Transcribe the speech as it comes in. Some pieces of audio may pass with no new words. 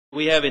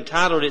We have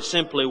entitled it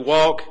simply,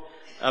 Walk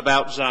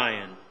About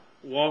Zion.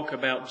 Walk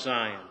About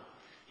Zion.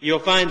 You'll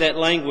find that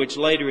language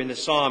later in the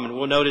psalm, and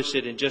we'll notice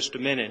it in just a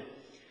minute.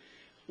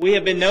 We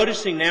have been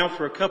noticing now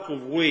for a couple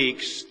of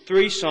weeks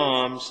 3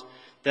 psalms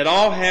that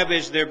all have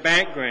as their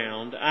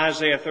background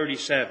Isaiah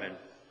 37.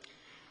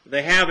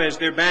 They have as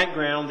their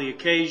background the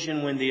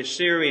occasion when the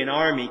Assyrian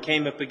army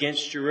came up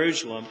against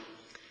Jerusalem.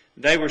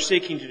 They were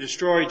seeking to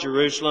destroy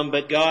Jerusalem,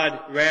 but God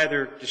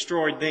rather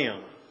destroyed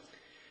them.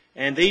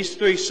 And these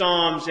 3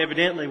 psalms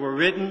evidently were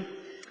written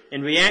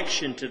in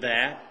reaction to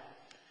that,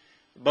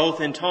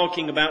 both in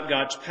talking about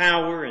God's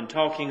power and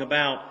talking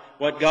about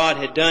what God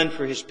had done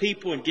for His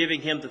people and giving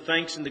Him the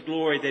thanks and the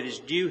glory that is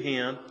due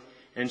Him.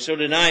 And so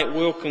tonight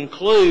we'll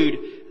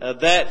conclude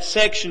that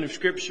section of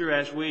Scripture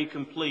as we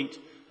complete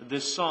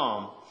this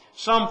psalm.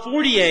 Psalm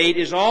 48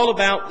 is all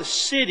about the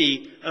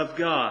city of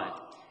God.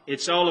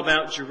 It's all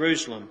about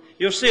Jerusalem.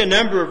 You'll see a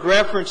number of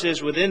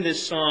references within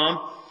this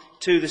psalm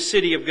to the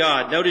city of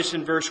God. Notice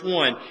in verse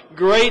 1,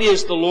 Great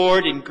is the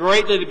Lord and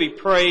greatly to be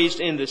praised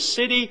in the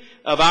city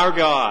of our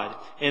God,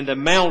 in the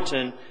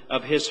mountain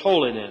of His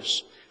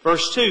holiness.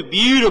 Verse 2,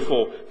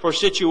 Beautiful for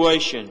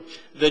situation.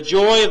 The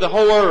joy of the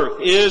whole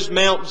earth is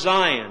Mount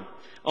Zion,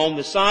 on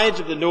the sides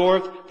of the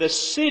north, the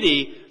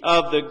city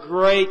of the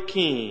great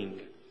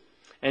King.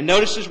 And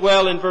notice as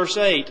well in verse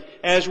 8,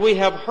 As we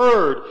have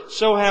heard,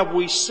 so have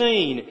we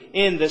seen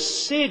in the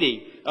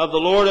city of the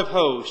Lord of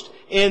hosts,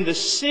 in the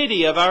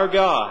city of our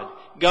God.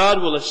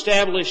 God will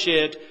establish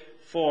it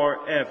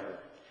forever.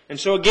 And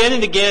so again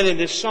and again in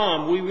this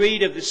psalm, we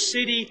read of the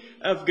city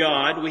of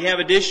God. We have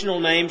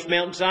additional names,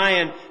 Mount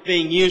Zion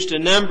being used a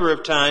number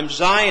of times,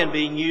 Zion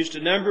being used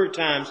a number of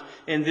times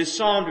in this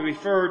psalm to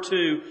refer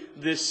to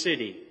this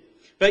city.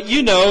 But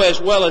you know as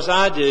well as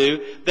I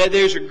do that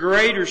there's a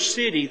greater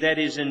city that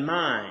is in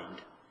mind.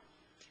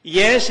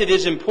 Yes, it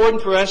is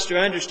important for us to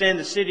understand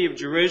the city of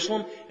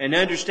Jerusalem and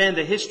understand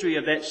the history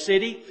of that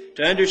city,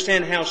 to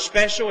understand how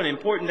special and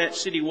important that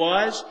city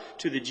was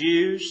to the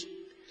Jews.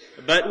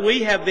 But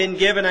we have been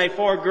given a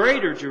far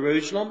greater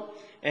Jerusalem,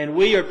 and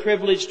we are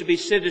privileged to be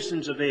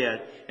citizens of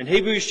it. And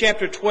Hebrews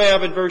chapter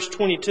 12 and verse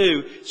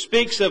 22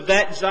 speaks of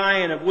that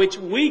Zion of which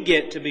we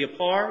get to be a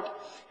part,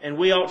 and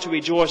we ought to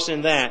rejoice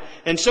in that.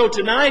 And so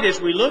tonight,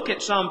 as we look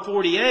at Psalm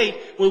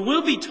 48, we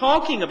will be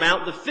talking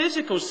about the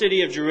physical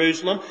city of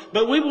Jerusalem,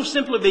 but we will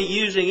simply be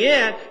using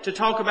it to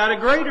talk about a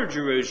greater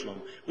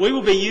Jerusalem. We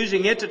will be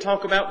using it to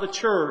talk about the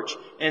church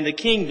and the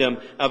kingdom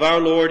of our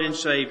Lord and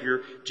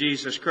Savior,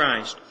 Jesus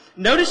Christ.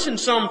 Notice in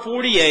Psalm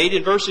 48,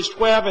 in verses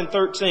 12 and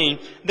 13,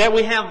 that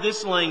we have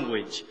this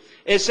language.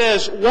 It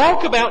says,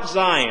 Walk about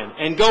Zion,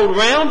 and go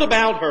round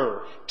about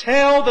her.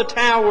 Tell the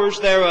towers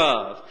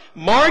thereof.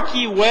 Mark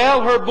ye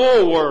well her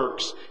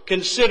bulwarks.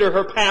 Consider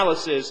her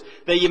palaces,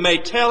 that ye may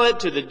tell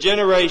it to the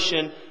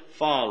generation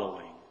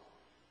following.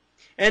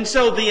 And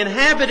so the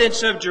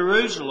inhabitants of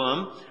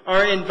Jerusalem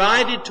are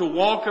invited to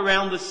walk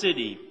around the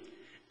city.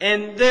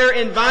 And they're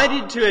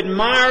invited to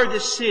admire the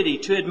city,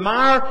 to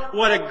admire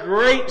what a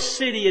great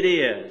city it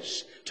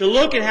is, to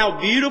look at how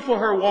beautiful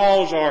her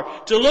walls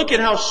are, to look at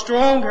how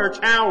strong her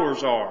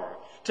towers are,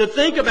 to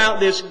think about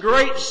this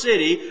great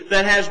city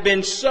that has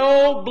been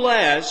so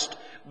blessed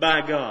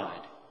by God.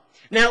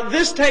 Now,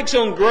 this takes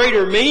on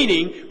greater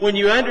meaning when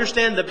you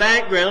understand the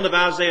background of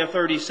Isaiah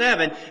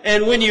 37,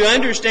 and when you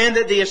understand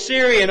that the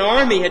Assyrian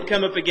army had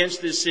come up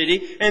against this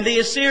city, and the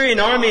Assyrian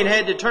army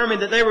had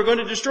determined that they were going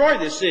to destroy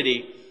this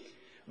city.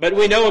 But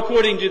we know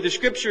according to the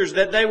Scriptures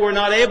that they were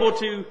not able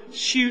to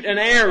shoot an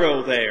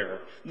arrow there.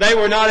 They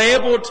were not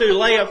able to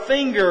lay a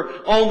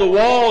finger on the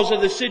walls of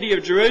the city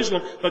of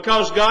Jerusalem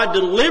because God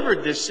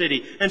delivered this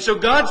city. And so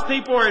God's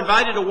people are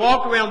invited to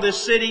walk around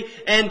this city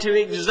and to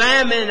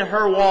examine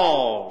her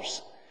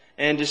walls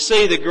and to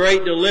see the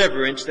great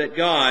deliverance that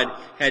God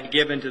had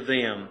given to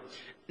them.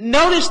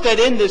 Notice that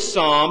in this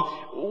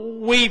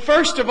psalm, we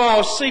first of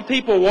all see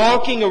people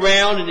walking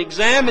around and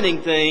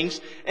examining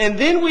things, and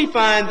then we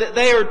find that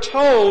they are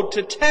told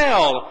to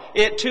tell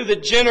it to the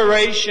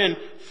generation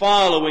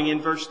following in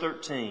verse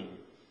 13.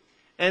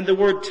 And the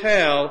word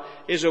tell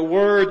is a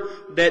word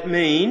that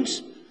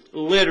means,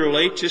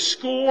 literally, to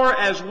score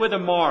as with a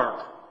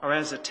mark or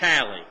as a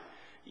tally.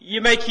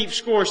 You may keep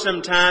score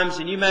sometimes,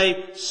 and you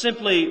may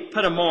simply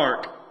put a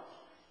mark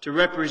to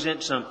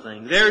represent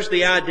something. There's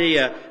the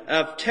idea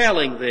of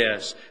telling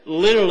this,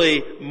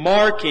 literally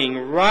marking,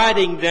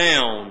 writing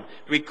down,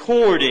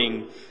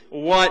 recording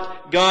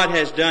what God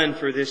has done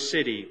for this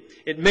city.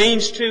 It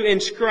means to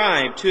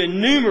inscribe, to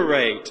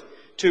enumerate,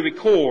 to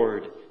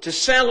record, to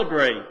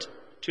celebrate,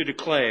 to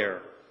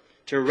declare,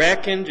 to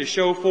reckon, to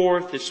show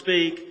forth, to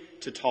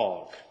speak, to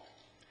talk.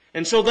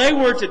 And so they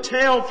were to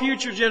tell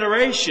future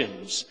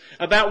generations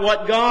about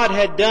what God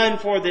had done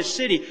for this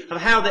city,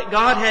 of how that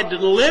God had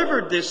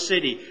delivered this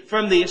city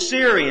from the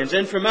Assyrians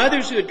and from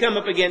others who had come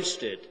up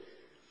against it.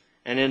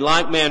 And in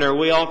like manner,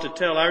 we ought to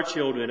tell our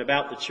children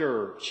about the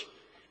church.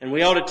 And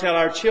we ought to tell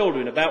our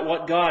children about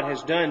what God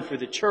has done for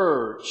the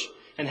church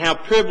and how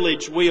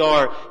privileged we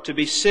are to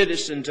be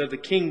citizens of the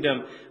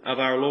kingdom of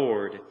our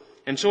Lord.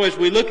 And so as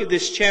we look at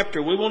this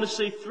chapter, we want to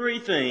see three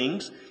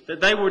things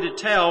that they were to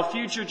tell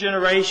future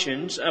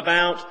generations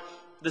about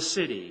the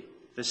city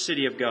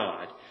of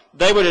God.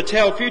 They were to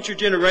tell future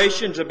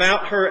generations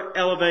about her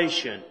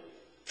elevation,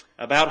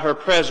 about her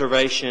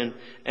preservation,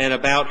 and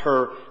about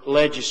her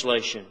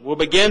legislation. We'll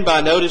begin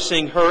by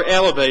noticing her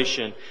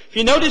elevation. If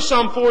you notice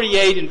Psalm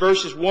 48 in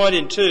verses 1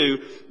 and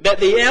 2, that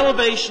the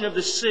elevation of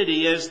the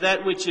city is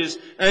that which is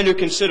under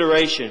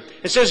consideration.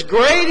 It says,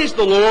 "Great is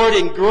the Lord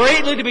and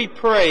greatly to be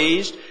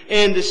praised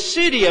in the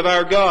city of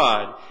our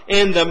God,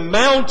 in the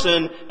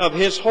mountain of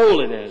His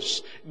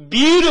holiness,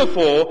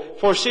 beautiful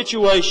for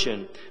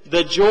situation.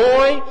 The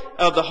joy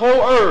of the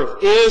whole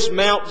earth is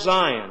Mount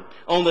Zion.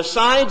 On the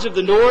sides of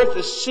the north,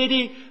 the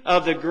city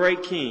of the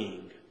great King."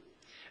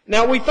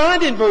 Now we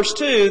find in verse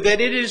 2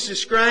 that it is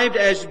described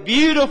as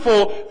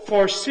beautiful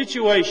for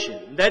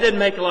situation. That doesn't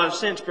make a lot of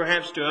sense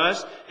perhaps to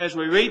us as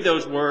we read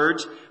those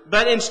words,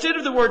 but instead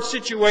of the word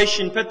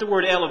situation, put the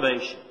word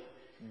elevation.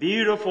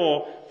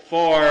 Beautiful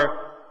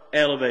for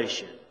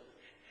elevation.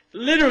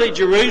 Literally,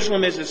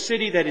 Jerusalem is a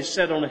city that is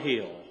set on a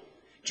hill.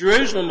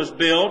 Jerusalem was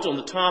built on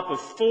the top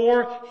of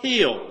 4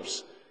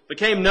 hills.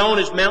 Became known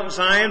as Mount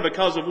Zion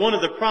because of one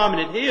of the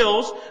prominent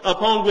hills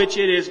upon which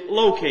it is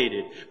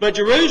located. But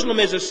Jerusalem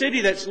is a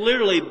city that's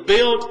literally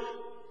built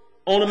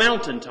on a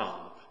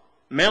mountaintop.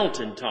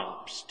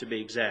 Mountaintops, to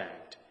be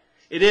exact.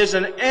 It is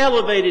an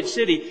elevated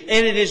city,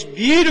 and it is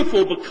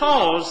beautiful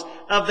because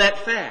of that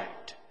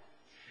fact.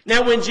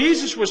 Now, when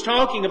Jesus was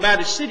talking about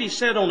a city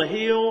set on a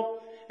hill,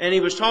 and He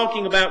was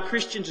talking about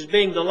Christians as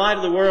being the light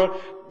of the world,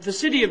 the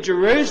city of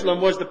Jerusalem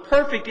was the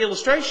perfect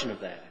illustration of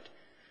that.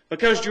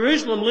 Because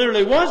Jerusalem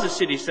literally was a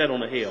city set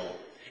on a hill.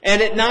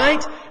 And at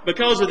night,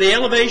 because of the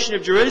elevation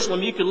of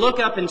Jerusalem, you could look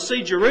up and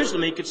see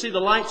Jerusalem. You could see the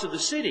lights of the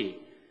city.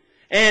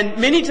 And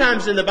many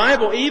times in the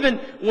Bible, even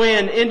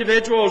when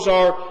individuals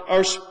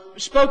are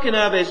spoken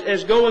of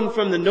as going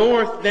from the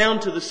north down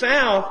to the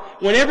south,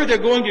 whenever they're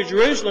going to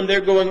Jerusalem, they're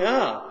going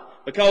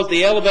up. Because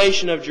the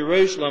elevation of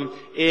Jerusalem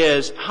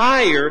is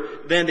higher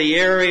than the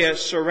area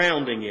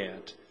surrounding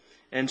it.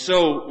 And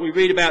so we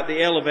read about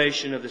the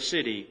elevation of the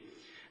city.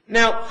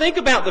 Now, think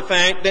about the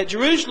fact that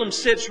Jerusalem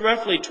sits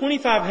roughly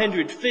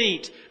 2,500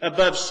 feet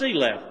above sea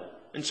level.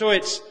 And so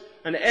it's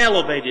an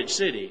elevated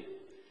city.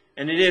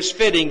 And it is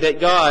fitting that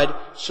God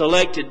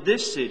selected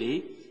this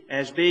city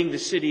as being the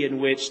city in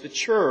which the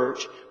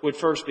church would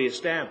first be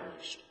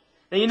established.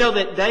 Now, you know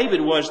that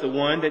David was the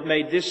one that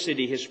made this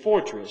city his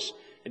fortress.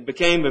 It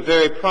became a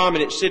very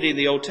prominent city in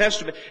the Old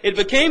Testament. It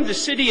became the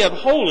city of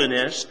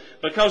holiness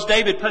because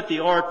David put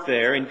the ark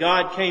there and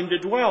God came to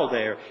dwell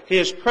there.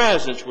 His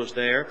presence was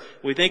there.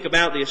 We think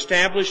about the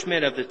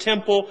establishment of the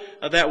temple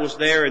that was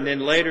there, and then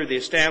later the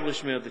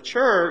establishment of the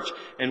church,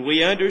 and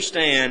we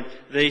understand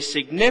the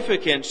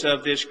significance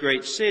of this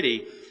great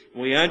city.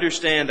 We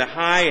understand the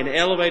high and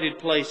elevated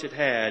place it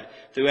had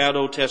throughout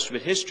Old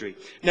Testament history.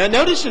 Now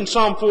notice in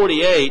Psalm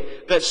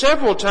 48 that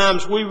several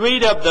times we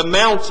read of the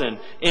mountain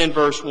in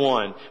verse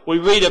 1. We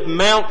read of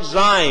Mount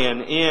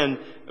Zion in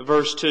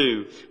verse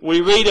 2. We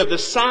read of the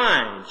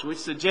signs which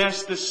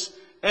suggest this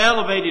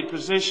elevated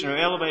position or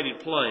elevated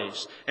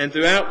place. And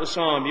throughout the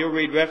psalm you'll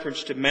read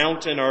reference to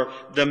mountain or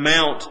the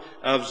Mount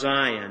of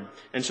Zion.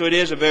 And so it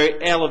is a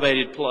very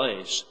elevated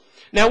place.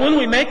 Now, when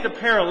we make the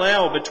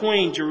parallel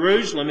between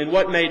Jerusalem and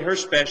what made her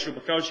special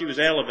because she was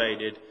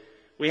elevated,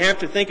 we have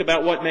to think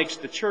about what makes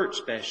the church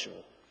special.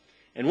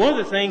 And one of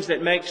the things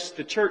that makes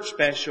the church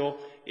special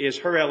is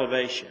her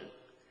elevation.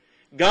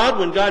 God,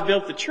 when God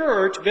built the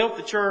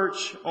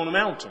church on a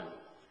mountain.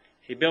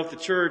 He built the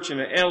church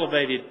in an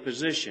elevated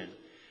position.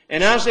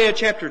 In Isaiah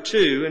chapter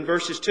 2, in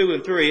verses 2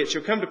 and 3, it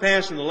shall come to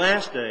pass in the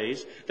last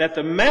days that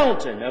the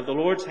mountain of the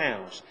Lord's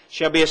house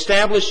shall be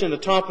established in the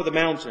top of the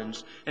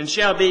mountains, and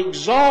shall be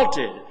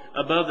exalted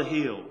above the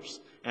hills.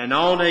 And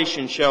all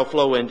nations shall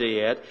flow into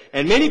it.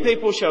 And many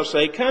people shall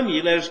say, Come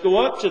ye, let us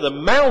go up to the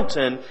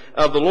mountain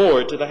of the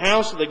Lord, to the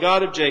house of the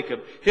God of Jacob.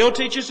 He'll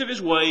teach us of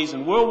His ways,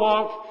 and we'll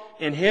walk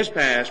in His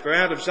paths. For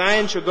out of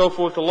Zion shall go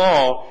forth the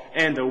law,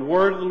 and the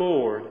word of the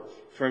Lord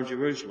from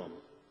Jerusalem.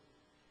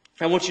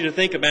 I want you to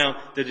think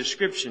about the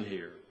description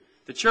here.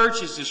 The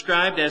church is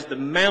described as the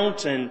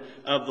mountain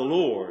of the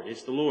Lord.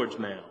 It's the Lord's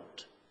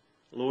mount.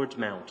 The Lord's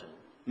mountain.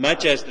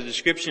 Much as the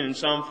description in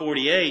Psalm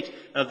 48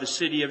 of the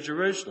city of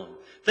Jerusalem.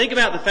 Think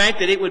about the fact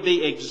that it would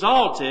be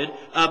exalted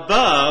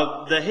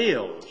above the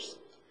hills.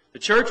 The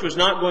church was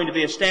not going to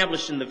be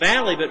established in the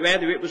valley, but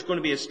rather it was going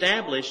to be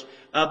established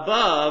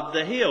above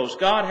the hills.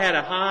 God had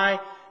a high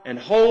and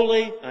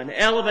holy, an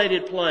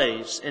elevated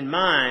place in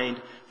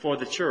mind for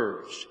the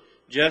church,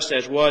 just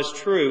as was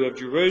true of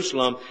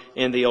Jerusalem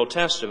in the Old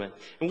Testament.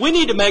 And we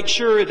need to make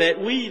sure that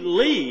we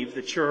leave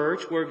the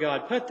church where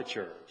God put the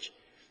church.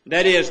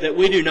 That is, that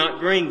we do not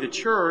bring the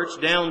church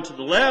down to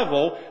the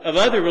level of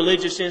other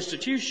religious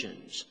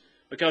institutions,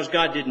 because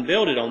God didn't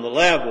build it on the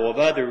level of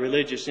other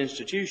religious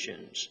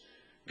institutions.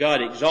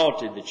 God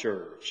exalted the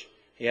church.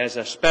 He has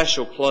a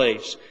special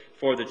place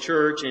for the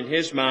church in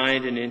his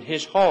mind and in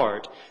his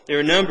heart. There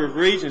are a number of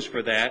reasons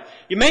for that.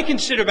 You may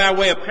consider by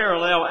way of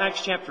parallel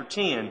Acts chapter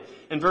 10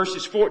 and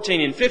verses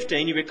 14 and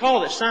 15. You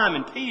recall that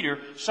Simon Peter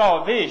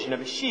saw a vision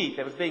of a sheep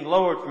that was being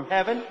lowered from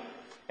heaven,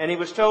 and he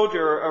was told to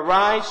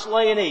arise,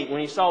 slay, and eat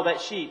when he saw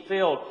that sheep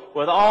filled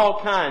with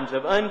all kinds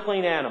of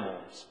unclean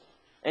animals.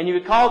 And you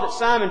recall that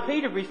Simon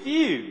Peter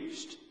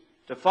refused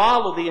to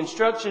follow the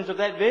instructions of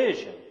that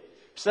vision,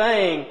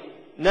 saying,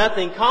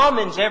 "Nothing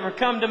common's ever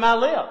come to my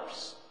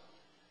lips.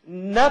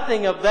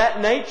 Nothing of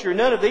that nature,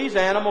 none of these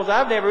animals.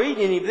 I've never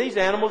eaten any of these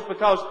animals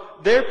because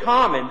they're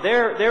common,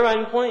 they're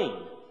unclean."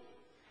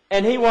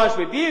 And he was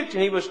rebuked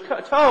and he was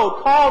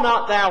told, "Call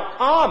not thou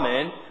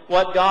common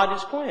what God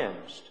has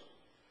cleansed."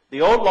 The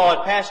old law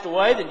had passed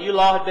away. The new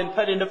law had been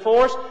put into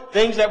force.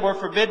 Things that were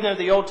forbidden of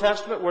the Old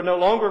Testament were no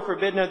longer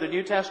forbidden of the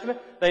New Testament.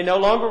 They no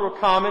longer were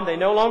common. They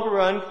no longer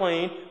were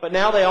unclean. But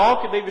now they all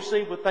could be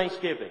received with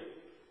thanksgiving.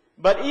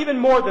 But even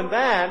more than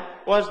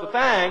that was the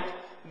fact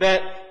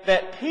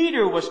that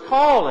Peter was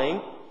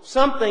calling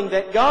something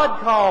that God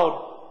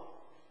called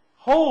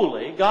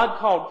holy, God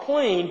called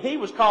clean, he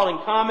was calling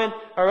common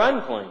or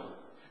unclean.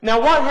 Now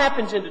what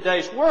happens in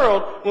today's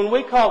world when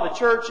we call the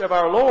church of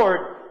our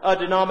Lord a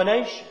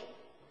denomination?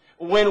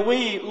 When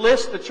we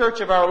list the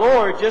church of our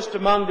Lord just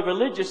among the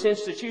religious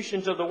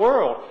institutions of the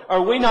world,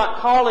 are we not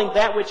calling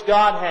that which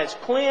God has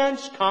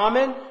cleansed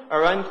common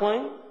or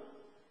unclean?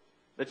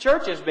 The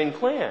church has been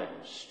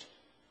cleansed.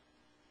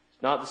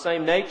 It's not the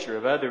same nature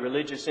of other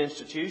religious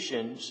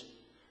institutions.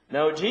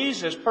 No,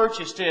 Jesus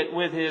purchased it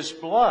with His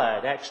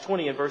blood. Acts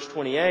 20 and verse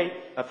 28,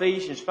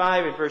 Ephesians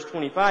 5 and verse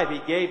 25, He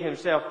gave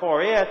Himself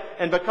for it.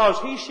 And because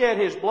He shed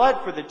His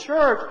blood for the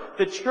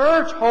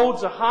church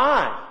holds a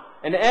high,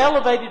 an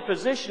elevated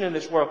position in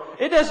this world.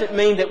 It doesn't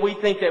mean that we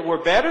think that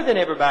we're better than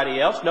everybody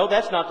else. No,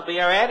 that's not to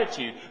be our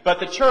attitude. But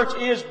the church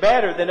is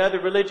better than other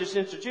religious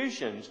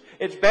institutions.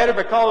 It's better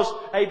because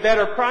a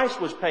better price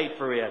was paid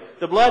for it.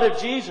 The blood of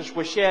Jesus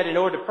was shed in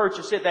order to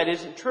purchase it. That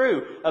isn't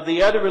true of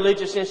the other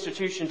religious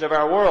institutions of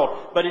our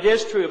world, but it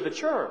is true of the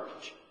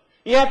church.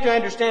 You have to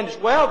understand as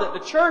well that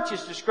the church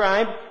is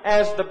described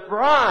as the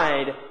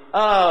bride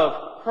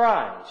of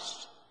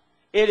Christ.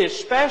 It is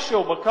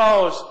special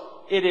because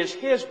it is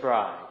His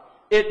bride.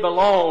 It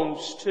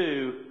belongs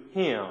to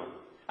Him.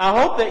 I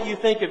hope that you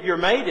think of your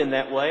maid in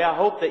that way. I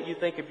hope that you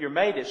think of your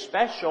maid as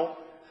special.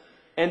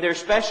 And they're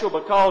special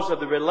because of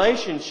the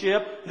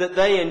relationship that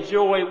they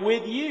enjoy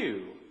with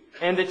you.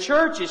 And the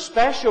church is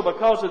special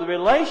because of the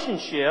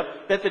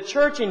relationship that the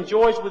church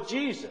enjoys with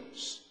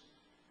Jesus.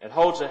 It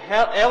holds an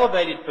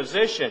elevated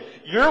position.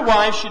 Your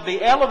wife should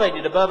be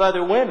elevated above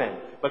other women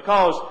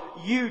because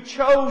you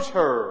chose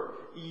her.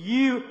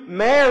 You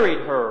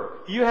married her.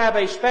 You have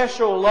a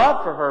special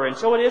love for her. And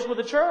so it is with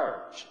the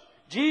church.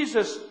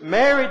 Jesus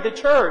married the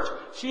church.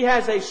 She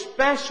has a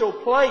special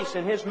place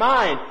in His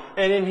mind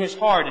and in His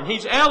heart. And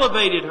He's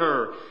elevated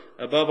her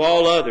above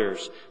all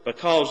others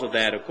because of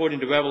that,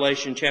 according to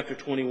Revelation chapter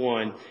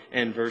 21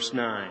 and verse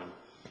 9.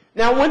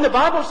 Now, when the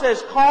Bible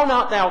says, "Call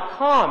not thou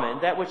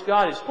common that which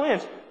God has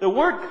cleansed," the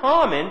word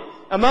common,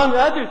 among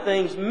other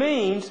things,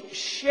 means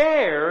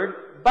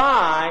shared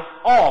by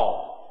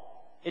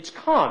all. It's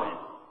common.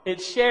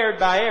 It's shared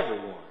by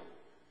everyone.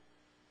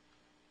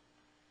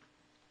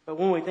 But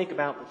when we think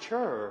about the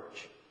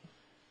church,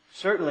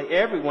 certainly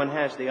everyone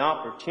has the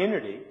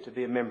opportunity to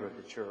be a member of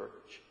the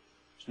church.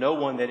 There's no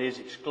one that is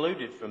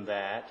excluded from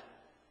that.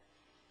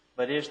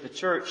 But is the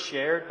church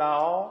shared by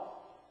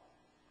all?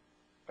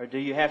 Or do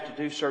you have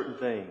to do certain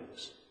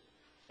things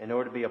in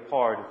order to be a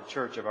part of the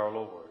church of our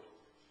Lord?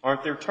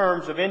 Aren't there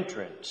terms of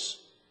entrance?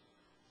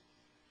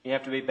 You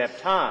have to be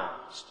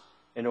baptized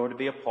in order to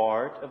be a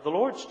part of the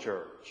Lord's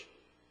church.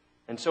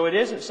 And so it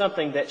isn't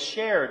something that's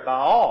shared by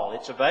all.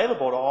 It's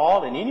available to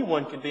all and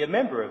anyone can be a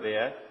member of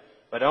it,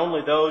 but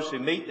only those who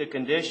meet the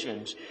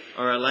conditions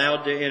are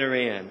allowed to enter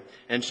in.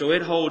 And so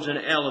it holds an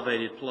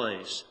elevated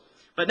place.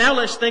 But now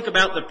let's think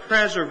about the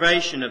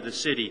preservation of the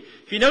city.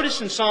 If you notice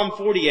in Psalm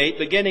 48,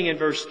 beginning in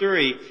verse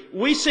 3,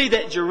 we see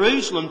that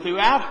Jerusalem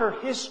throughout her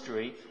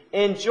history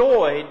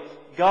enjoyed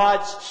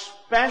God's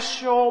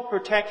special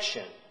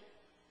protection.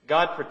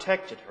 God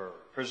protected her,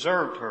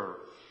 preserved her.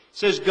 It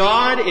says,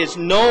 God is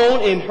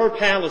known in her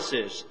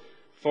palaces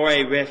for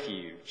a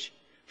refuge.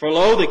 For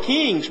lo, the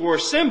kings were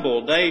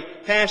assembled. They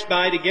passed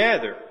by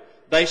together.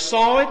 They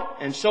saw it,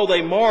 and so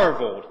they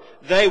marveled.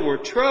 They were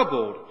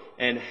troubled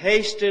and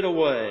hasted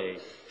away.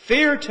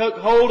 Fear took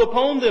hold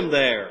upon them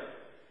there,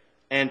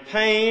 and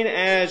pain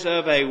as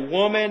of a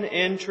woman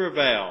in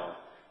travail.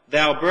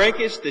 Thou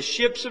breakest the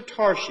ships of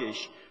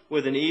Tarshish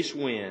with an east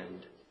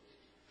wind.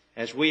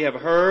 As we have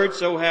heard,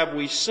 so have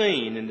we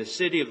seen in the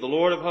city of the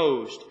Lord of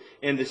hosts,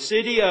 in the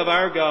city of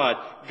our God.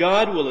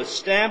 God will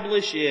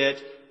establish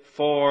it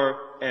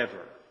forever.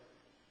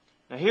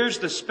 Now here's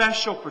the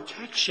special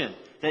protection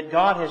that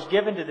God has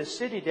given to the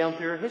city down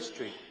through her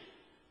history.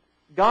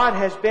 God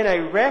has been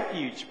a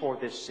refuge for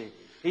this city.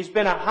 He's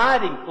been a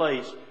hiding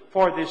place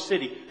for this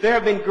city. There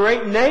have been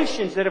great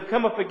nations that have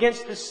come up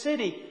against this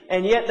city,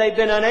 and yet they've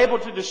been unable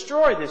to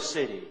destroy this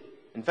city.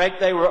 In fact,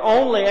 they were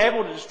only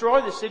able to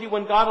destroy the city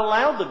when God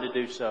allowed them to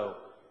do so.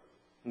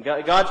 And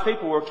God's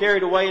people were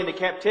carried away into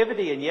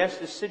captivity, and yes,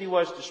 the city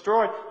was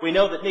destroyed. We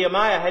know that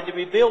Nehemiah had to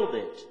rebuild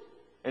it.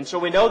 And so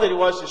we know that it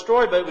was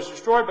destroyed, but it was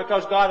destroyed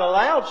because God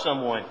allowed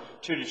someone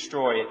to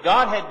destroy it.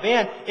 God had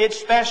been its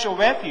special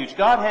refuge.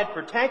 God had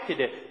protected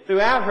it.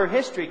 Throughout her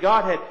history,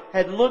 God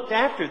had looked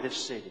after this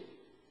city.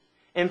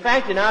 In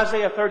fact, in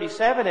Isaiah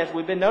 37, as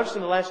we've been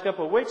noticing the last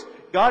couple of weeks,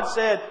 God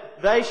said,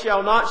 they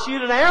shall not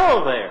shoot an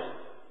arrow there.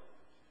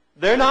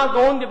 They're not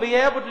going to be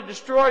able to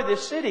destroy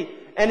this city.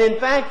 And in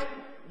fact,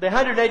 the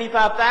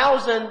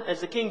 185,000, as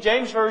the King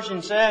James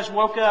Version says,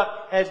 woke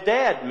up as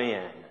dead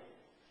men.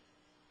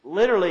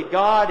 Literally,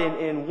 God,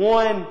 in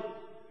one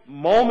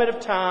moment of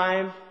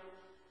time,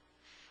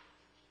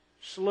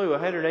 slew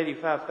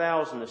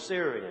 185,000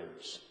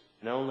 Assyrians,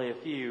 and only a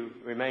few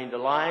remained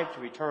alive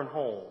to return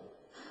home.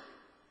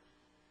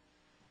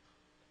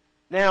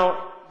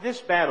 Now,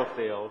 this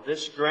battlefield,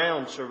 this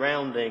ground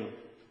surrounding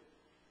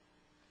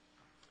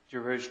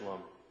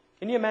Jerusalem,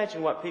 can you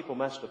imagine what people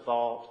must have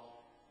thought?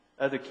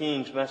 Other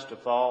kings must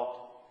have thought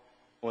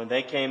when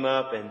they came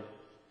up and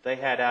they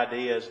had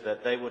ideas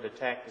that they would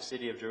attack the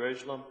city of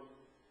Jerusalem.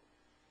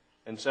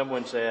 And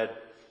someone said,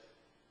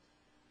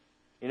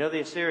 you know,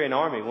 the Assyrian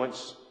army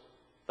once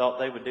thought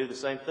they would do the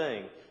same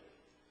thing.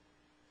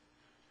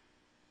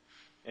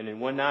 And in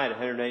one night,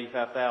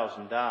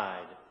 185,000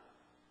 died.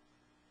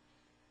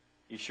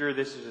 You sure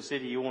this is a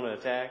city you want to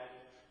attack?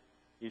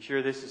 You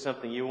sure this is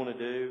something you want to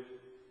do?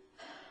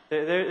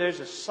 There's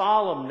a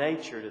solemn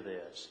nature to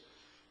this.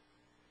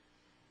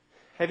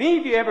 Have any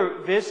of you ever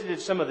visited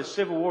some of the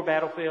Civil War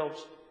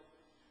battlefields?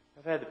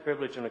 I've had the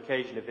privilege and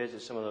occasion to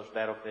visit some of those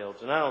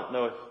battlefields, and I don't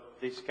know if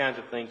these kinds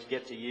of things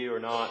get to you or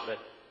not, but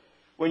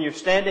when you're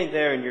standing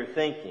there and you're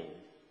thinking,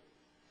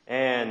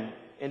 and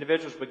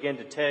individuals begin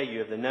to tell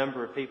you of the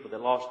number of people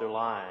that lost their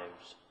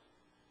lives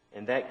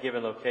in that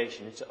given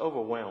location, it's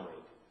overwhelming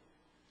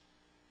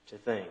to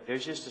think.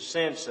 There's just a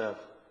sense of,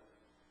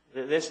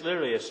 this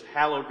literally is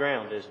hallowed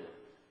ground, isn't it?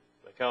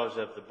 Because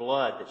of the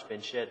blood that's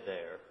been shed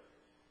there.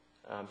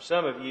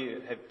 Some of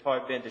you have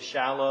probably been to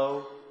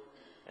Shiloh,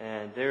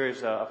 and there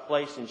is a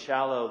place in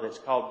Shiloh that's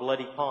called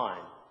Bloody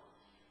Pond.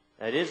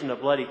 Now, it isn't a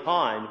bloody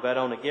pond, but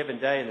on a given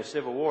day in the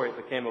Civil War, it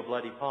became a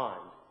bloody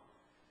pond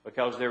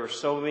because there were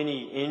so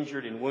many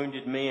injured and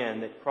wounded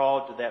men that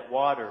crawled to that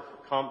water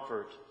for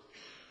comfort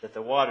that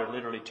the water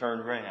literally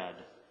turned red.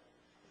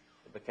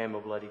 It became a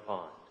bloody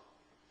pond.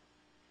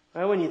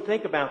 Well, when you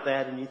think about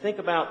that, and you think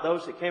about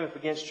those that came up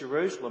against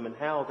Jerusalem and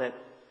how that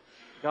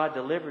God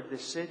delivered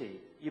this city,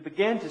 you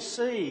begin to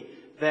see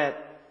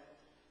that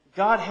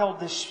God held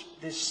this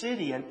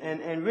city,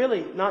 and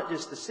really not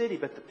just the city,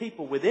 but the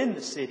people within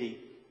the city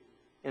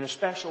in a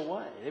special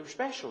way. They were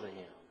special to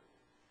Him.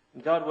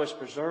 And God was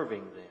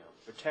preserving them,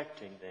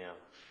 protecting them.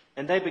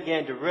 And they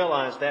began to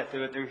realize that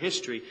through their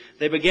history.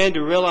 They began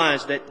to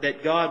realize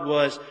that God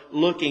was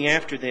looking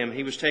after them.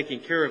 He was taking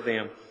care of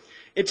them.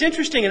 It's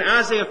interesting in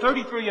Isaiah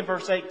 33 and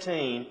verse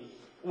 18,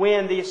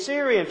 when the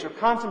Assyrians are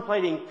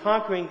contemplating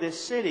conquering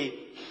this city,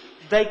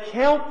 they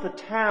count the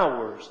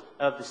towers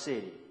of the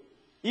city.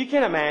 You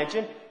can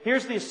imagine,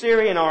 here's the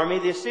Assyrian army.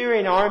 The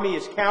Assyrian army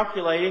is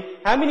calculating,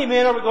 how many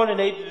men are we going to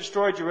need to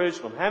destroy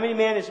Jerusalem? How many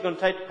men is it going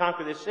to take to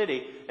conquer this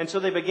city? And so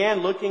they began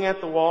looking at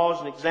the walls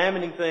and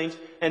examining things.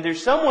 And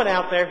there's someone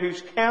out there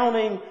who's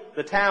counting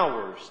the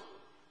towers.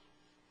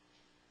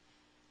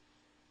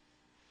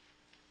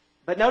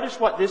 But notice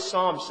what this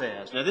psalm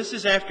says. Now this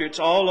is after it's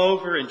all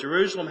over and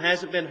Jerusalem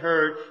hasn't been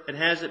hurt and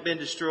hasn't been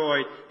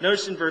destroyed.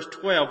 Notice in verse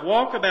 12,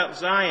 walk about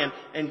Zion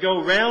and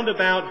go round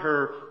about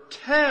her.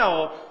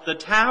 Tell the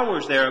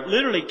towers there.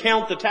 Literally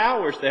count the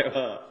towers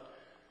thereof.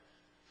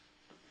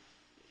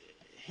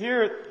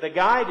 Here the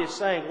guide is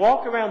saying,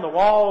 walk around the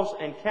walls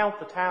and count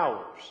the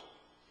towers.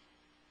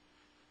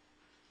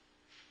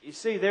 You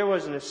see, there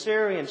was an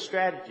Assyrian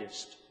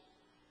strategist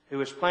who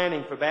was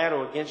planning for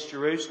battle against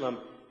Jerusalem,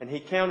 and he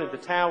counted the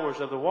towers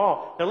of the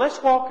wall. Now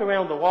let's walk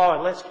around the wall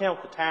and let's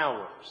count the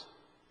towers.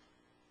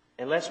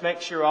 And let's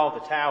make sure all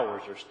the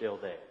towers are still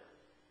there.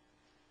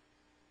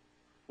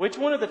 Which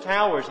one of the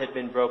towers had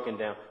been broken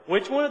down?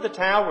 Which one of the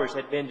towers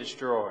had been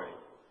destroyed?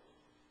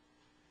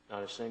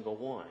 Not a single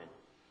one.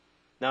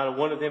 Not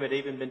one of them had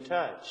even been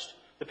touched.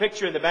 The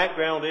picture in the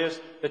background is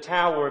the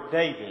Tower of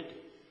David.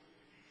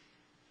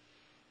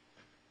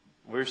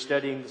 We're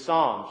studying the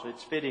Psalms.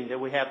 It's fitting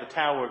that we have the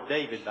Tower of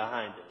David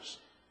behind us.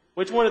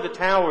 Which one of the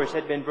towers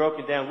had been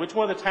broken down? Which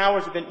one of the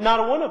towers had been...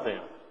 Not one of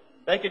them.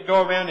 They could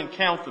go around and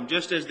count them.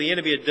 Just as the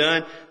enemy had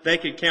done, they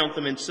could count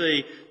them and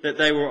see that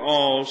they were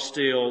all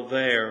still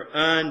there.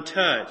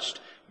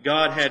 Untouched.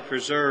 God had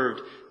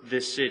preserved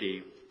this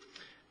city.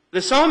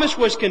 The psalmist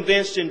was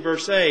convinced in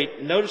verse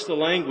 8, notice the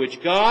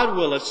language, God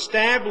will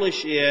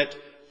establish it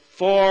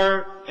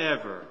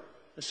forever.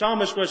 The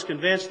psalmist was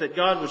convinced that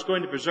God was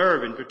going to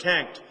preserve and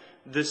protect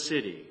this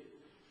city.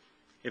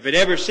 If it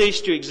ever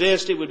ceased to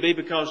exist, it would be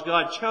because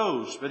God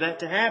chose for that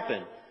to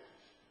happen.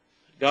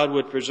 God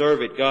would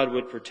preserve it. God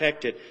would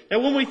protect it. Now,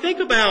 when we think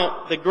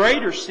about the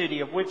greater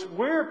city of which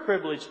we're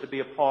privileged to be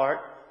a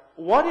part,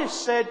 what is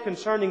said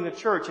concerning the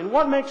church and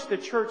what makes the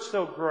church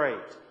so great?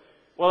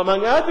 Well,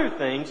 among other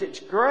things,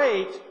 it's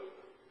great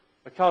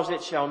because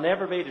it shall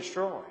never be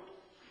destroyed.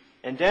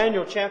 In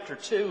Daniel chapter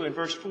 2 and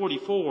verse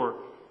 44,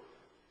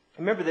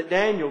 remember that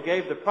Daniel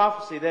gave the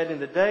prophecy that in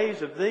the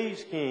days of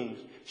these kings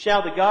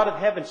shall the God of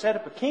heaven set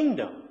up a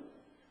kingdom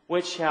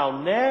which shall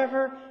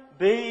never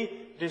be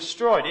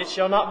destroyed. It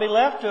shall not be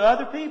left to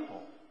other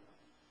people.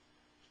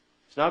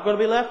 It's not going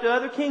to be left to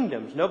other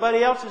kingdoms.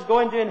 Nobody else is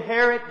going to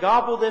inherit,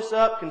 gobble this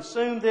up,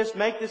 consume this,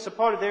 make this a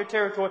part of their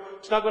territory.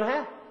 It's not going to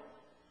happen.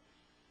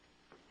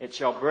 It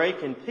shall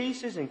break in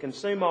pieces and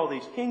consume all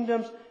these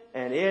kingdoms,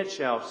 and it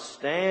shall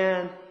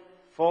stand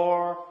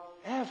forever.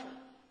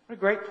 What a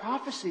great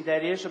prophecy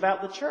that is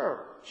about the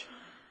church.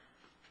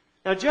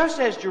 Now, just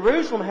as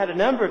Jerusalem had a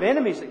number of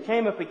enemies that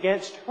came up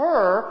against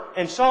her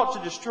and sought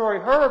to destroy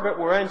her but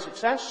were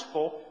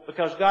unsuccessful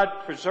because God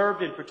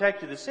preserved and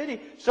protected the city,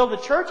 so the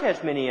church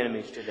has many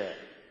enemies today.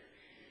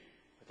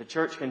 But the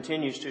church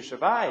continues to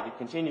survive. It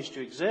continues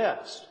to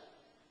exist.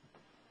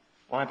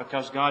 Why?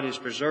 Because God is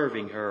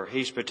preserving her.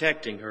 He's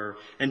protecting her.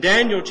 In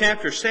Daniel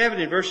chapter 7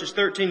 in verses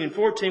 13 and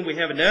 14, we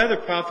have another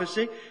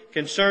prophecy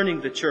concerning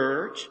the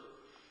church.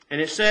 And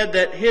it said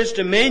that His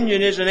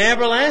dominion is an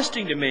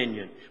everlasting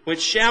dominion,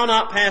 which shall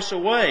not pass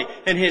away,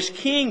 and His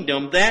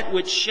kingdom that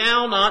which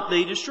shall not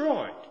be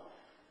destroyed.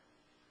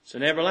 It's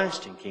an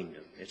everlasting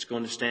kingdom. It's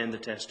going to stand the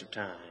test of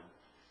time.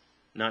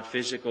 Not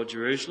physical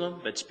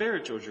Jerusalem, but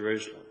spiritual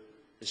Jerusalem,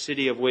 the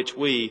city of which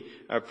we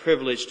are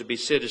privileged to be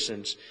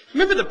citizens.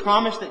 Remember the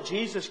promise that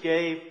Jesus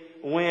gave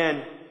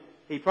when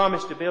He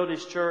promised to build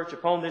His church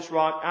upon this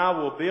rock? I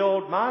will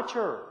build my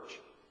church,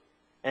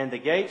 and the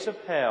gates of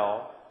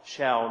hell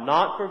shall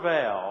not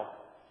prevail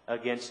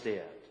against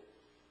it.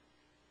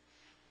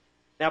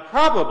 Now,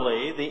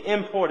 probably the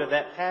import of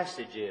that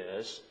passage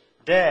is,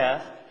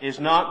 death is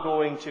not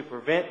going to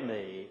prevent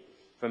me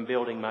from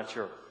building my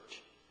church.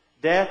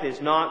 Death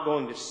is not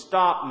going to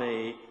stop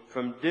me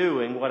from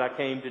doing what I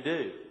came to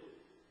do.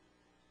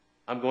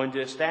 I'm going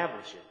to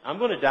establish it. I'm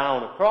going to die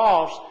on a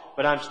cross,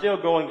 but I'm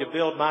still going to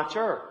build my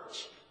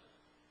church.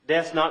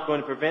 Death's not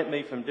going to prevent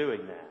me from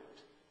doing that.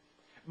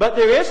 But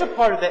there is a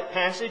part of that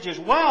passage as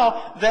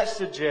well that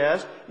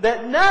suggests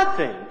that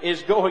nothing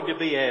is going to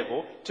be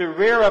able to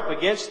rear up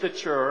against the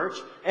church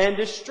and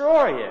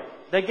destroy it.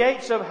 The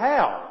gates of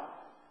hell,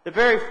 the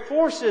very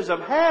forces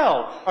of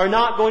hell, are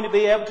not going to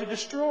be able to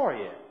destroy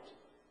it.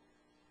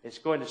 It's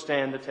going to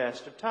stand the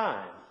test of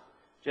time.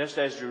 Just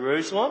as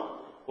Jerusalem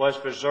was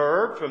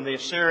preserved from the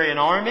Assyrian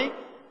army,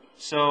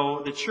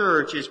 so the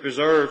church is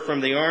preserved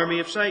from the army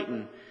of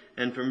Satan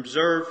and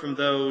preserved from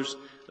those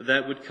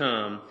that would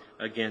come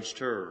against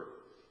her.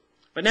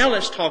 But now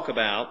let's talk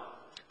about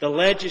the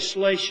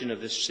legislation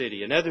of this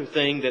city. Another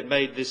thing that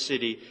made this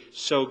city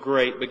so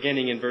great,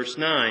 beginning in verse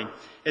 9.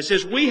 It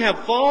says, We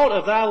have thought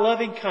of Thy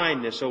loving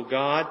kindness, O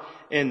God,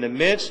 in the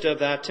midst of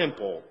Thy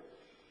temple.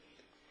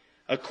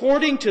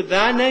 According to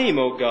Thy name,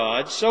 O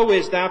God, so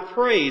is Thy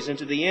praise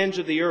unto the ends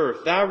of the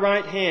earth. Thy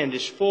right hand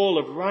is full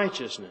of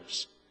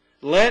righteousness.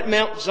 Let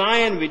Mount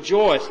Zion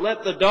rejoice.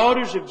 Let the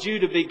daughters of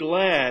Judah be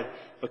glad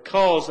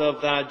because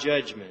of Thy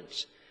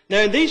judgments. Now,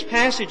 in these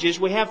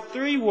passages, we have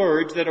three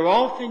words that are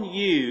often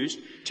used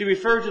to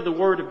refer to the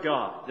Word of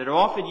God, that are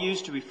often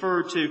used to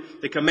refer to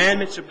the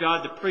commandments of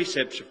God, the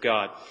precepts of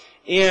God.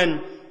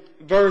 In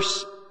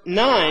verse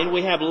 9,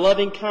 we have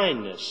loving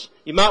kindness.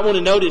 You might want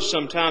to notice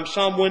sometime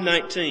Psalm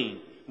 119,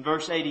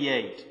 verse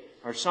 88,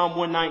 or Psalm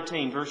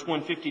 119, verse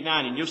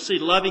 159, and you'll see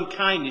loving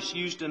kindness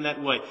used in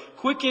that way.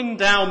 Quicken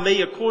thou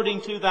me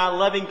according to Thy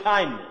loving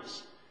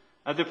kindness.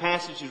 Other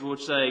passages would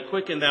say,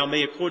 Quicken thou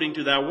me according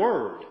to Thy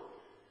word.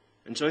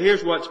 And so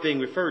here's what's being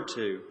referred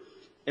to.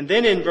 And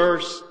then in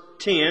verse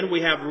 10,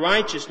 we have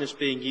righteousness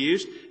being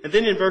used. And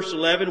then in verse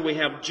 11, we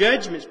have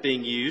judgments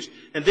being used.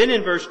 And then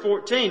in verse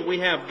 14, we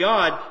have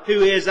God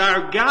who is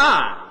our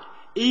guide,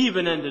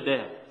 even unto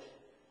death.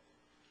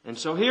 And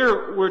so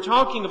here we're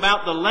talking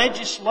about the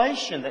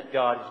legislation that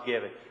God has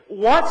given.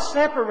 What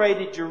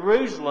separated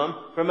Jerusalem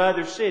from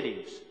other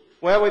cities?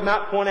 Well, we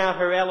might point out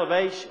her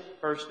elevation,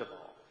 first of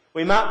all.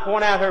 We might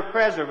point out her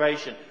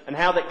preservation and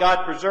how that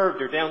God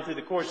preserved her down through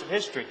the course of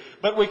history.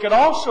 But we could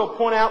also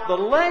point out the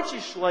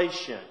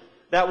legislation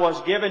that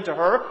was given to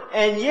her,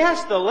 and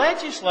yes, the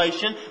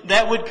legislation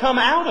that would come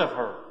out of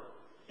her.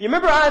 You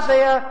remember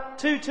Isaiah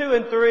 2, 2,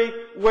 and 3,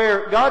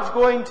 where God's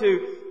going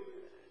to,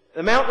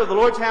 the mountain of the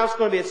Lord's house is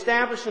going to be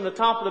established on the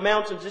top of the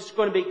mountains. It's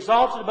going to be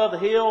exalted above the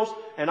hills,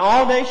 and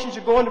all nations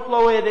are going to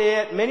flow into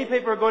it. Many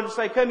people are going to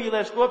say, Come ye,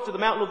 let's go up to the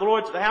mountain of the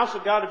Lord, to the house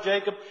of God of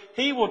Jacob.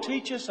 He will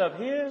teach us of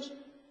His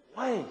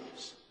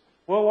ways.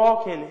 We'll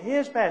walk in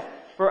His path.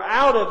 For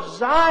out of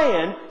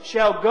Zion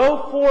shall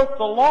go forth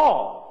the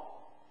law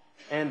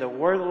and the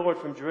word of the Lord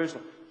from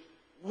Jerusalem.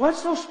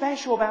 What's so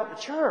special about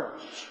the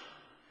church?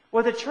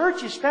 Well, the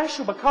church is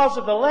special because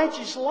of the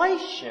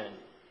legislation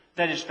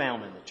that is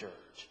found in the church.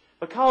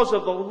 Because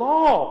of the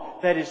law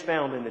that is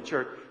found in the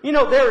church. You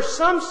know, there are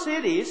some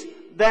cities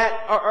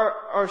that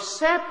are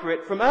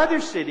separate from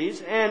other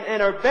cities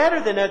and are better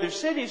than other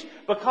cities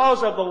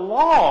because of the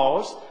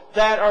laws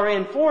that are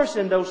in force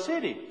in those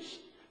cities.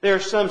 There are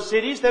some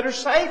cities that are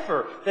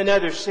safer than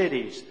other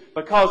cities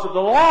because of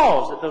the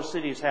laws that those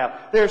cities have.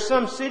 There are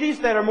some cities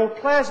that are more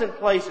pleasant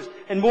places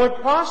and more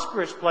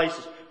prosperous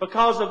places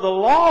because of the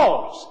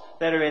laws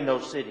that are in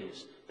those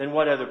cities than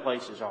what other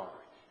places are.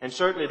 And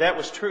certainly that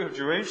was true of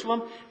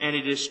Jerusalem, and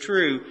it is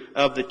true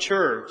of the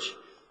church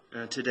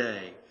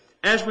today.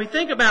 As we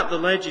think about the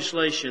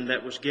legislation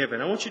that was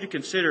given, I want you to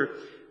consider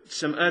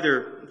some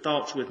other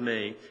thoughts with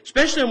me.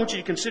 Especially I want you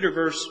to consider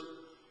verse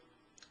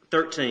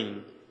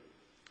 13.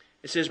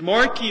 It says,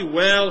 "Mark ye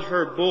well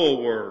her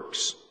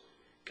bulwarks,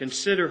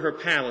 consider her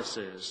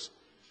palaces,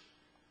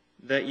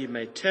 that ye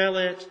may tell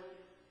it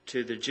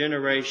to the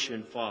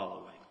generation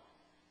following."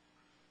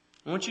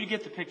 I want you to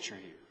get the picture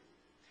here.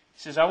 He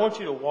says, I want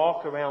you to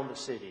walk around the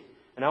city,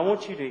 and I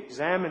want you to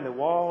examine the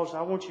walls.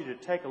 I want you to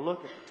take a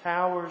look at the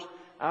towers.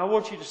 I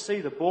want you to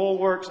see the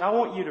bulwarks. I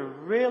want you to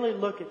really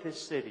look at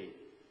this city,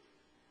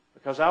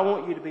 because I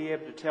want you to be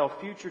able to tell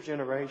future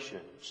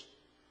generations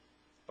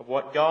of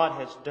what God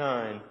has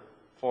done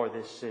for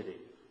this city.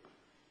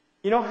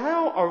 You know,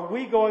 how are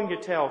we going to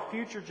tell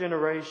future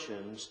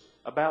generations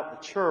about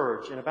the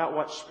church and about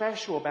what's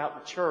special about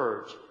the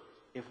church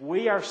if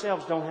we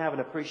ourselves don't have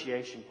an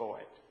appreciation for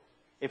it?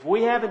 If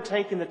we haven't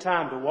taken the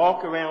time to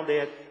walk around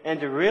it and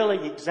to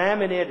really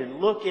examine it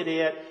and look at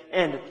it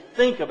and to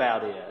think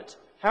about it,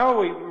 how are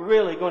we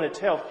really going to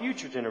tell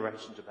future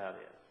generations about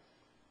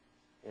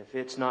it if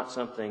it's not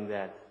something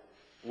that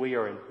we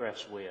are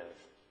impressed with?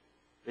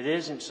 If it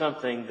isn't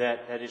something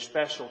that is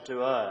special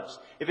to us,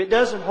 if it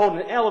doesn't hold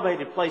an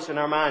elevated place in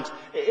our minds,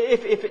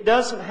 if it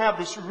doesn't have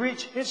this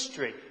rich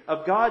history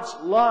of God's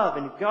love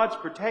and God's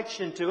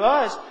protection to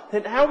us,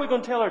 then how are we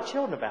going to tell our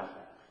children about that?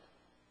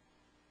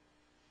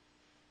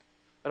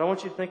 But I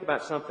want you to think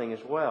about something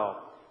as well.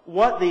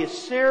 What the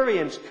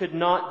Assyrians could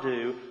not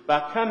do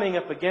by coming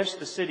up against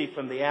the city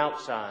from the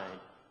outside,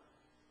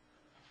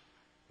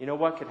 you know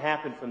what could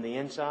happen from the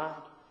inside?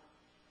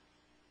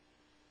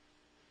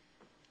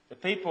 The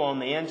people on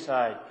the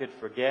inside could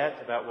forget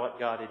about what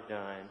God had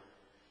done.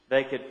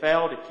 They could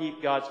fail to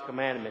keep God's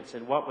commandments,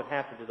 and what would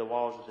happen to the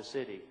walls of the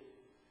city?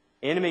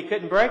 The enemy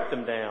couldn't break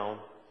them down,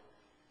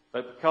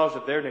 but because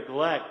of their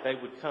neglect, they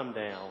would come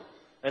down.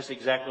 That's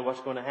exactly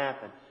what's going to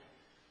happen.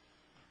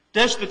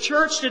 Does the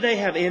church today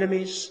have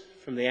enemies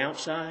from the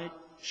outside?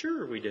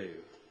 Sure we do.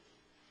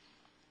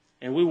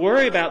 And we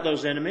worry about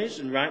those enemies,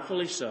 and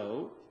rightfully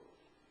so.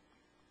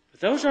 But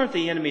those aren't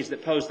the enemies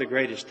that pose the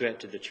greatest threat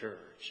to the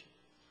church.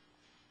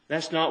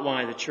 That's not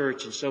why the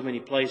church in so many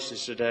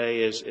places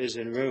today is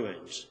in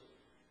ruins.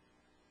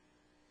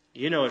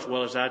 You know as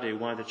well as I do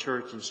why the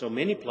church in so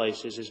many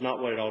places is not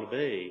what it ought to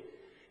be.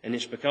 And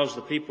it's because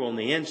the people on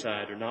the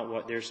inside are not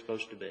what they're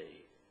supposed to be.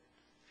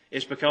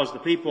 It's because the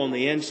people on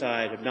the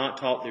inside have not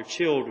taught their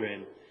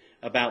children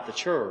about the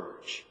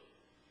church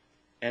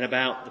and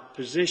about the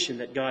position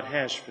that God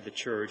has for the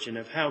church and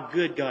of how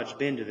good God's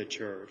been to the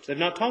church. They've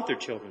not taught their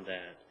children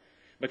that.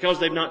 Because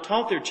they've not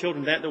taught their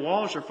children that, the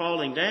walls are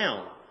falling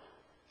down.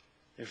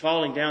 They're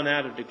falling down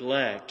out of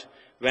neglect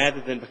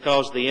rather than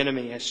because the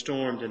enemy has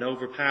stormed and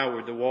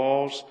overpowered the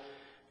walls,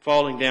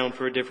 falling down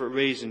for a different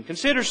reason.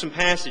 Consider some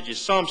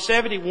passages. Psalm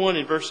 71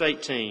 in verse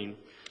 18.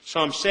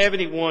 Psalm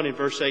 71 in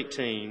verse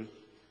 18.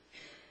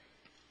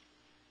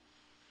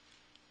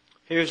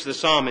 Here's the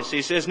psalmist.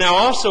 He says, "Now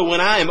also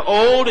when I am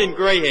old and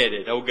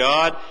gray-headed, O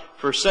God,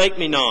 forsake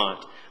me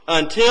not,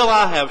 until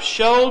I have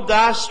showed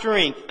thy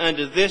strength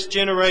unto this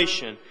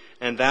generation,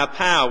 and thy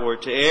power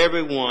to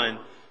every one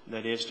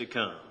that is to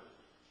come."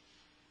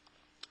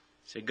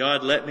 Say,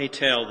 God, let me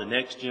tell the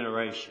next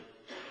generation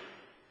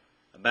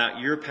about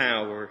your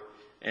power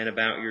and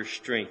about your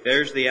strength.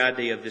 There's the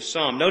idea of this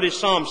psalm. Notice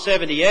Psalm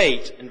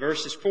 78 in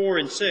verses 4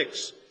 and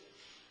 6. It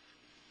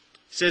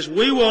says,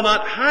 "We will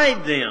not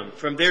hide them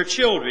from their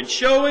children,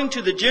 showing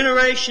to the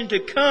generation to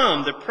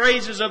come the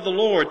praises of the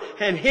Lord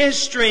and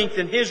His strength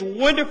and His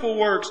wonderful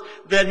works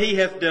that He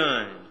hath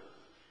done."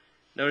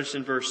 Notice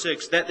in verse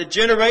 6, "That the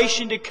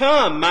generation to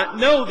come might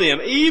know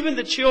them, even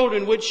the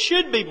children which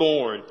should be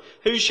born,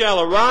 who shall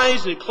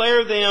arise and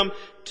declare them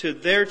to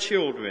their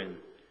children."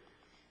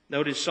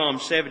 Notice Psalm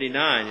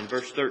 79 in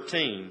verse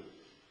 13.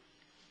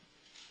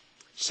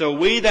 "So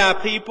we thy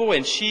people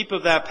and sheep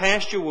of thy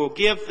pasture will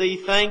give thee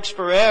thanks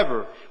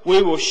forever.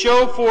 We will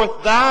show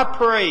forth thy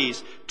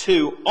praise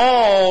to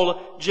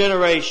all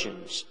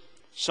generations."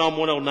 Psalm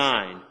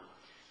 109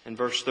 and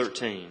verse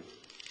 13.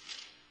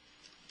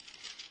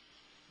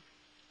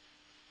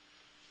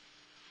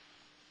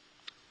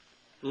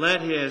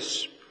 "Let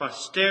his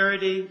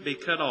posterity be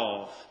cut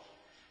off,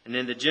 and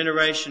in the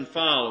generation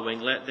following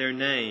let their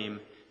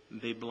name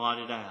be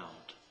blotted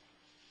out."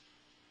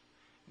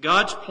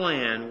 God's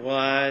plan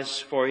was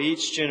for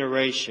each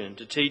generation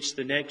to teach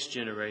the next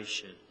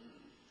generation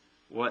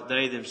what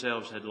they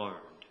themselves had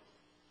learned.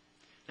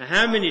 Now,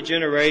 how many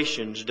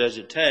generations does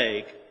it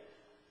take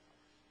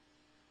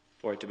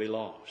for it to be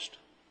lost?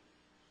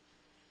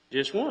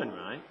 Just one,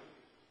 right?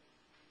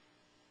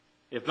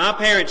 If my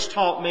parents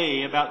taught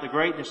me about the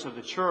greatness of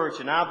the church,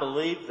 and I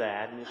believe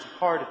that, and it's a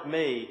part of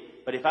me,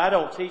 but if I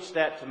don't teach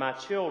that to my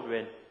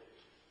children,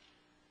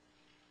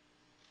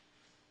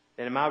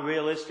 then am I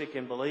realistic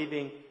in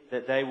believing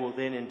that they will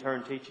then in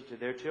turn teach it to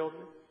their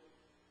children?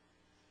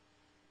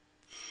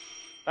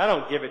 If I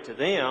don't give it to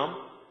them,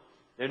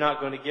 they're not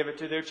going to give it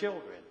to their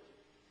children.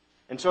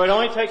 And so it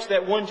only takes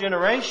that one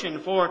generation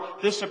for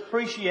this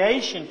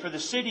appreciation for the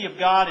city of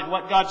God and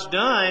what God's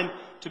done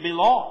to be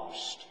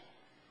lost.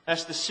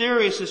 That's the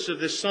seriousness of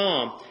this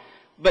psalm.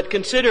 But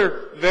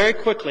consider very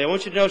quickly, I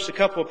want you to notice a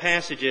couple of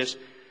passages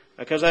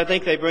because I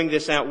think they bring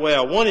this out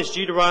well. One is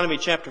Deuteronomy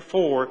chapter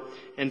 4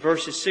 and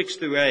verses 6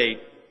 through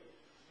 8.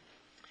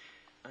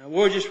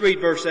 We'll just read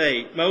verse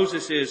 8.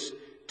 Moses is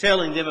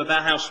telling them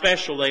about how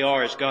special they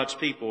are as God's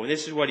people. And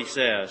this is what he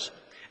says.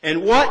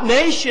 And what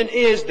nation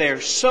is there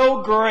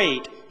so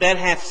great that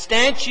hath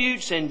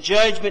statutes and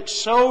judgments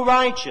so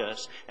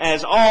righteous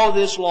as all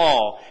this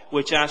law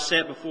which I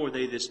set before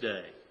thee this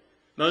day?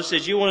 Moses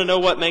says, you want to know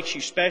what makes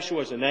you special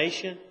as a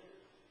nation?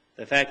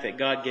 The fact that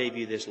God gave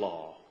you this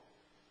law.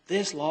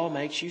 This law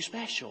makes you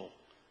special.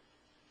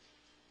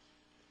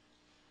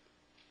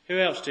 Who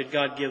else did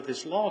God give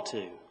this law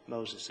to?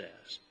 Moses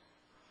says.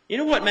 You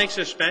know what makes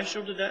us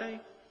special today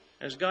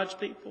as God's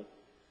people?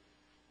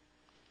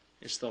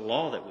 It's the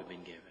law that we've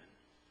been given.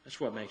 That's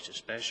what makes us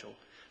special.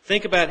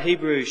 Think about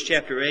Hebrews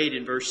chapter 8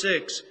 and verse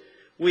 6.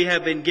 We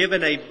have been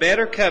given a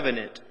better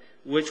covenant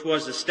which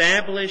was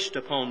established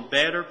upon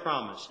better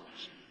promises.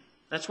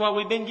 That's what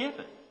we've been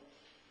given.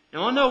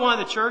 Now, I know why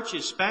the church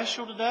is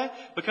special today?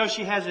 Because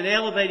she has an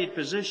elevated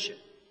position.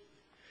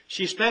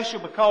 She's special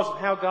because of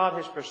how God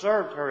has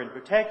preserved her and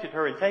protected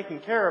her and taken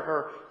care of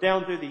her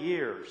down through the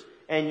years.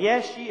 And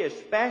yes, she is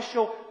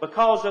special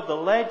because of the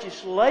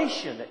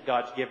legislation that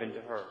God's given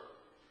to her.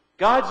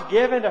 God's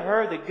given to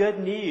her the good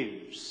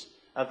news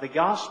of the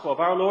gospel of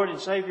our Lord and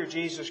Savior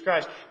Jesus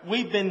Christ.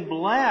 We've been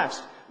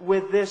blessed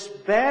with this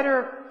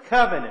better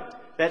covenant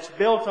that's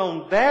built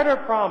on better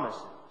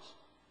promises.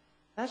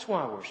 That's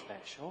why we're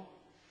special.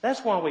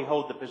 That's why we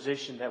hold the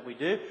position that we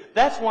do.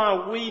 That's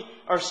why we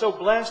are so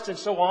blessed and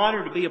so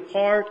honored to be a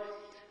part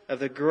of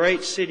the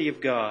great city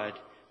of God,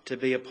 to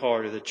be a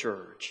part of the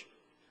church.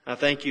 I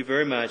thank you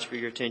very much for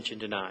your attention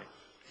tonight.